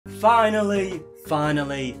Finally,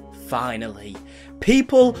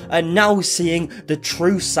 people are now seeing the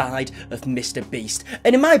true side of MrBeast,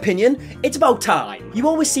 and in my opinion, it's about time. You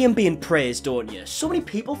always see him being praised, don't you? So many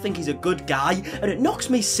people think he's a good guy, and it knocks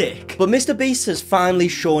me sick. But MrBeast has finally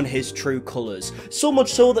shown his true colours, so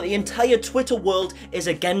much so that the entire Twitter world is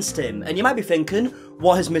against him. And you might be thinking,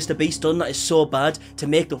 what has MrBeast done that is so bad to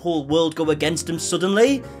make the whole world go against him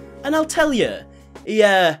suddenly? And I'll tell you, he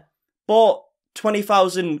bought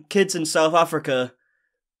 20,000 kids in South Africa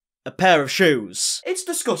a pair of shoes. It's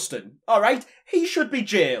disgusting, alright? He should be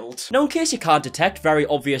jailed. Now, in case you can't detect very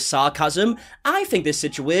obvious sarcasm, I think this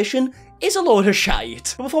situation is a load of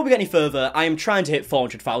shite. But before we get any further, I am trying to hit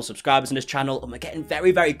 400,000 subscribers on this channel, and we're getting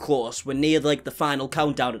very, very close. We're near, like, the final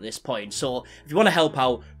countdown at this point, so if you want to help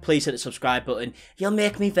out, please hit the subscribe button. You'll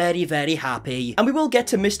make me very, very happy. And we will get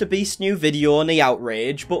to MrBeast's new video on the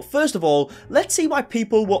outrage, but first of all, let's see why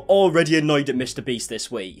people were already annoyed at MrBeast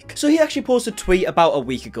this week. So he actually posted a tweet about a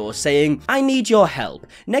week ago saying, "I need your help.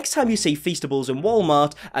 Next time you see Feastables in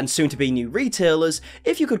Walmart and soon to be new retailers,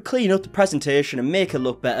 if you could clean up the presentation and make it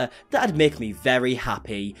look better, that'd make me very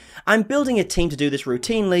happy. I'm building a team to do this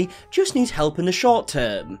routinely, just need help in the short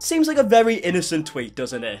term." Seems like a very innocent tweet,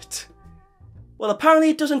 doesn't it? Well, apparently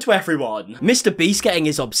it doesn't to everyone. MrBeast getting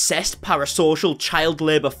his obsessed parasocial child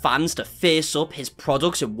labour fans to face up his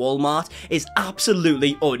products in Walmart is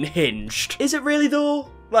absolutely unhinged. Is it really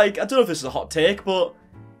though? Like, I don't know if this is a hot take, but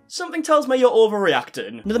something tells me you're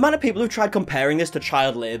overreacting. Now, the amount of people who tried comparing this to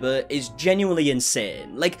child labour is genuinely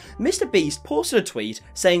insane. Like, MrBeast posted a tweet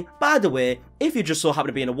saying, "By the way, if you just so happen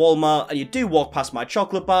to be in a Walmart and you do walk past my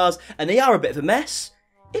chocolate bars and they are a bit of a mess,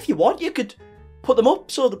 if you want, you could put them up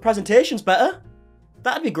so the presentation's better.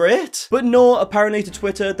 That'd be great." But no, apparently to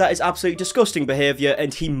Twitter, that is absolutely disgusting behaviour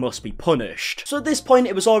and he must be punished. So at this point,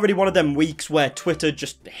 it was already one of them weeks where Twitter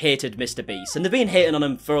just hated MrBeast, and they've been hating on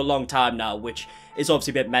him for a long time now, which is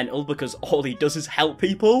obviously a bit mental because all he does is help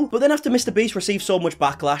people. But then after MrBeast received so much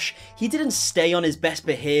backlash, he didn't stay on his best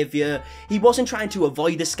behaviour, he wasn't trying to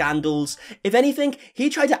avoid the scandals. If anything, he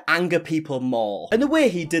tried to anger people more. And the way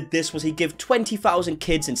he did this was he gave 20,000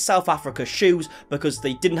 kids in South Africa shoes because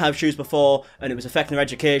they didn't have shoes before and it was affecting their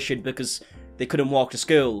education because they couldn't walk to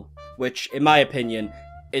school, which, in my opinion,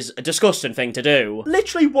 is a disgusting thing to do.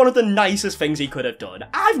 Literally one of the nicest things he could have done.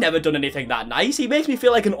 I've never done anything that nice. He makes me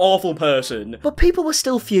feel like an awful person. But people were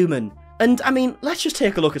still fuming. And, I mean, let's just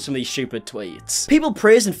take a look at some of these stupid tweets. People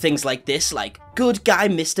praising things like this, like, "Good guy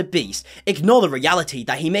MrBeast. Ignore the reality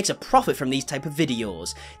that he makes a profit from these type of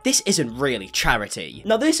videos. This isn't really charity."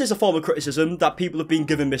 Now, this is a form of criticism that people have been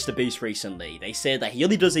giving MrBeast recently. They say that he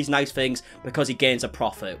only does these nice things because he gains a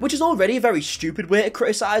profit, which is already a very stupid way to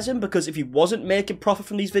criticize him, because if he wasn't making profit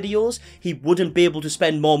from these videos, he wouldn't be able to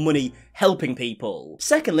spend more money helping people.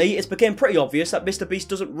 Secondly, it's become pretty obvious that MrBeast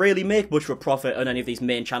doesn't really make much of a profit on any of these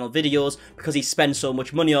main channel videos because he spends so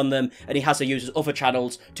much money on them and he has to use his other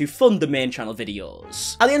channels to fund the main channel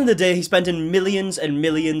videos. At the end of the day, he's spending millions and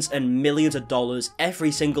millions and millions of dollars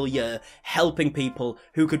every single year helping people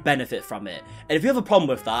who could benefit from it. And if you have a problem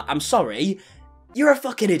with that, I'm sorry, you're a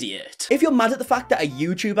fucking idiot. If you're mad at the fact that a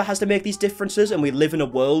YouTuber has to make these differences and we live in a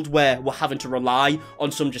world where we're having to rely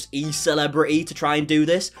on some just e-celebrity to try and do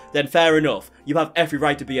this, then fair enough, you have every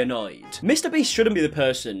right to be annoyed. MrBeast shouldn't be the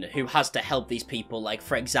person who has to help these people, like,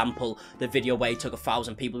 for example, the video where he took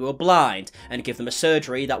 1,000 people who were blind and give them a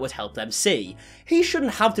surgery that would help them see. He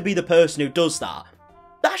shouldn't have to be the person who does that.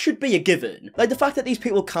 That should be a given. Like, the fact that these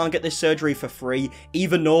people can't get this surgery for free,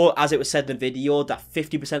 even though, as it was said in the video, that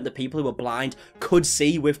 50% of the people who are blind could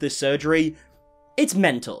see with this surgery, it's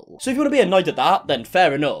mental. So if you want to be annoyed at that, then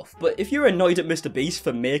fair enough. But if you're annoyed at MrBeast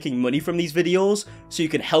for making money from these videos so you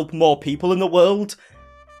can help more people in the world,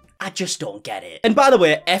 I just don't get it. And by the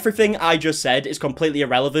way, everything I just said is completely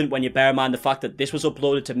irrelevant when you bear in mind the fact that this was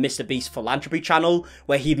uploaded to MrBeast's philanthropy channel,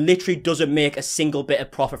 where he literally doesn't make a single bit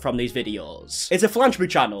of profit from these videos. It's a philanthropy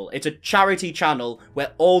channel. It's a charity channel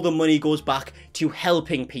where all the money goes back to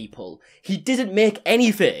helping people. He didn't make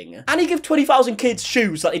anything. And he gave 20,000 kids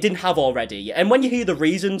shoes that they didn't have already. And when you hear the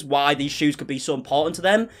reasons why these shoes could be so important to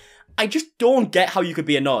them, I just don't get how you could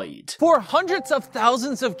be annoyed. For hundreds of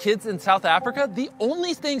thousands of kids in South Africa, the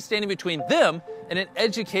only thing standing between them and an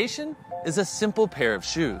education is a simple pair of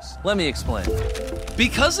shoes. Let me explain.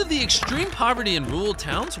 Because of the extreme poverty in rural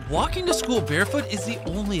towns, walking to school barefoot is the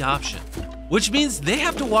only option, which means they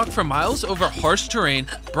have to walk for miles over harsh terrain,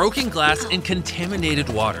 broken glass, and contaminated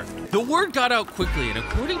water. The word got out quickly, and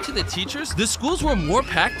according to the teachers, the schools were more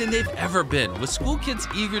packed than they've ever been, with school kids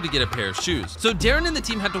eager to get a pair of shoes. So Darren and the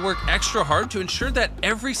team had to work extra hard to ensure that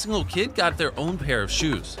every single kid got their own pair of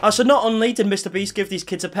shoes. So not only did MrBeast give these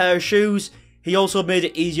kids a pair of shoes, he also made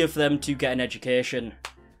it easier for them to get an education.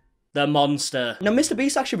 The monster. Now,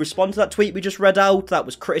 MrBeast actually responded to that tweet we just read out that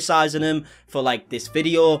was criticising him for, like, this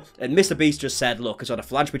video, and MrBeast just said, look, it's on a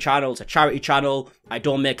philanthropy channel, it's a charity channel, I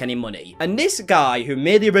don't make any money. And this guy who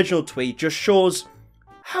made the original tweet just shows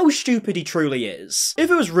how stupid he truly is. If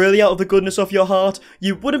it was really out of the goodness of your heart,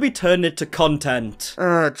 you wouldn't be turning it to content.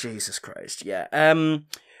 Oh, Jesus Christ, yeah.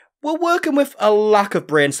 We're working with a lack of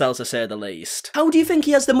brain cells, to say the least. How do you think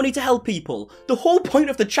he has the money to help people? The whole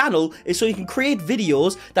point of the channel is so he can create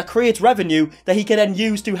videos that creates revenue that he can then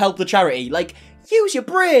use to help the charity. Like, use your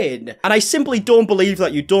brain! And I simply don't believe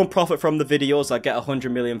that you don't profit from the videos that get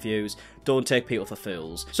 100 million views. Don't take people for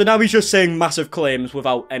fools. So now he's just saying massive claims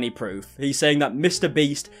without any proof. He's saying that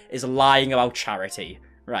MrBeast is lying about charity.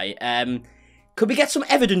 Right, could we get some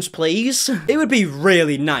evidence, please? It would be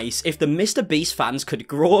really nice if the MrBeast fans could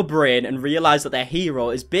grow a brain and realise that their hero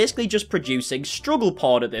is basically just producing struggle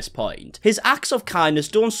porn at this point. His acts of kindness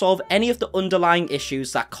don't solve any of the underlying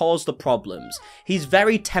issues that cause the problems. He's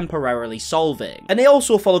very temporarily solving. And they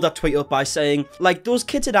also followed that tweet up by saying, like, those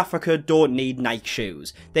kids in Africa don't need Nike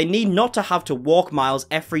shoes. They need not to have to walk miles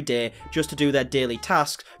every day just to do their daily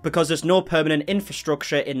tasks because there's no permanent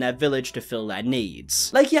infrastructure in their village to fill their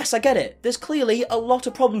needs. Like, yes, I get it. There's clearly a lot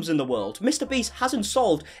of problems in the world. MrBeast hasn't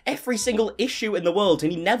solved every single issue in the world, and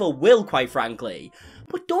he never will, quite frankly.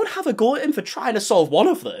 But don't have a go at him for trying to solve one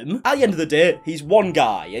of them. At the end of the day, he's one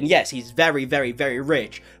guy, and yes, he's very, very, very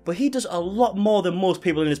rich, but he does a lot more than most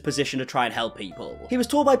people in his position to try and help people. He was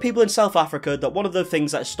told by people in South Africa that one of the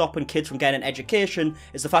things that is stopping kids from getting an education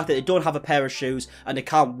is the fact that they don't have a pair of shoes and they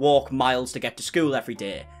can't walk miles to get to school every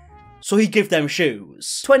day. So he give them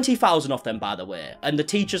shoes. 20,000 of them, by the way. And the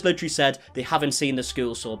teachers literally said they haven't seen the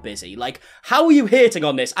school so busy. Like, how are you hating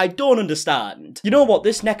on this? I don't understand. You know what?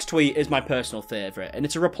 This next tweet is my personal favourite. And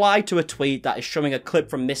it's a reply to a tweet that is showing a clip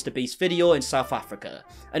from MrBeast's video in South Africa.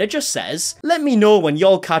 And it just says, let me know when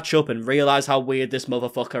y'all catch up and realise how weird this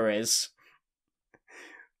motherfucker is.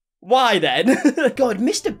 Why then? God,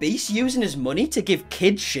 MrBeast using his money to give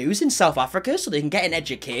kids shoes in South Africa so they can get an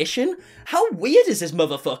education? How weird is this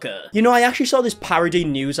motherfucker? You know, I actually saw this parody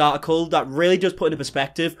news article that really does put into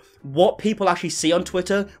perspective what people actually see on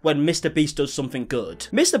Twitter when MrBeast does something good.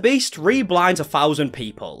 MrBeast reblinds 1,000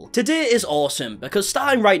 people. Today is awesome because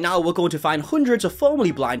starting right now we're going to find hundreds of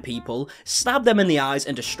formerly blind people, stab them in the eyes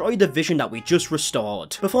and destroy the vision that we just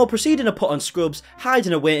restored. Before proceeding to put on scrubs, hide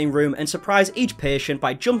in a waiting room and surprise each patient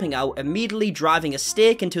by jumping out, immediately driving a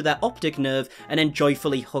stake into their optic nerve and then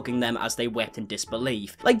joyfully hugging them as they wept in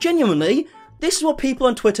disbelief. Like, genuinely, this is what people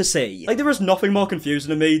on Twitter see. Like, there is nothing more confusing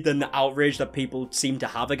to me than the outrage that people seem to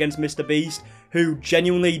have against MrBeast, who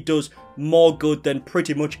genuinely does more good than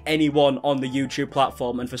pretty much anyone on the YouTube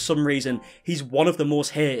platform, and for some reason, he's one of the most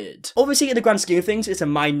hated. Obviously, in the grand scheme of things, it's a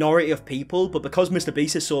minority of people, but because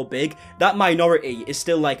MrBeast is so big, that minority is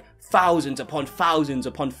still like thousands upon thousands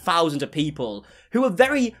upon thousands of people who are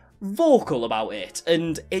very vocal about it,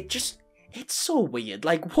 and it's so weird.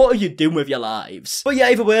 Like, what are you doing with your lives? But yeah,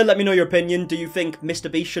 either way, let me know your opinion. Do you think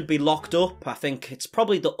MrBeast should be locked up? I think it's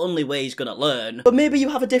probably the only way he's gonna learn. But maybe you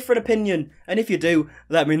have a different opinion. And if you do,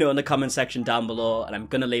 let me know in the comment section down below, and I'm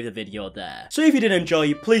gonna leave the video there. So if you did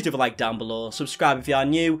enjoy, please leave a like down below, subscribe if you are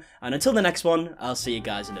new, and until the next one, I'll see you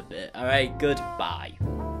guys in a bit. Alright, goodbye.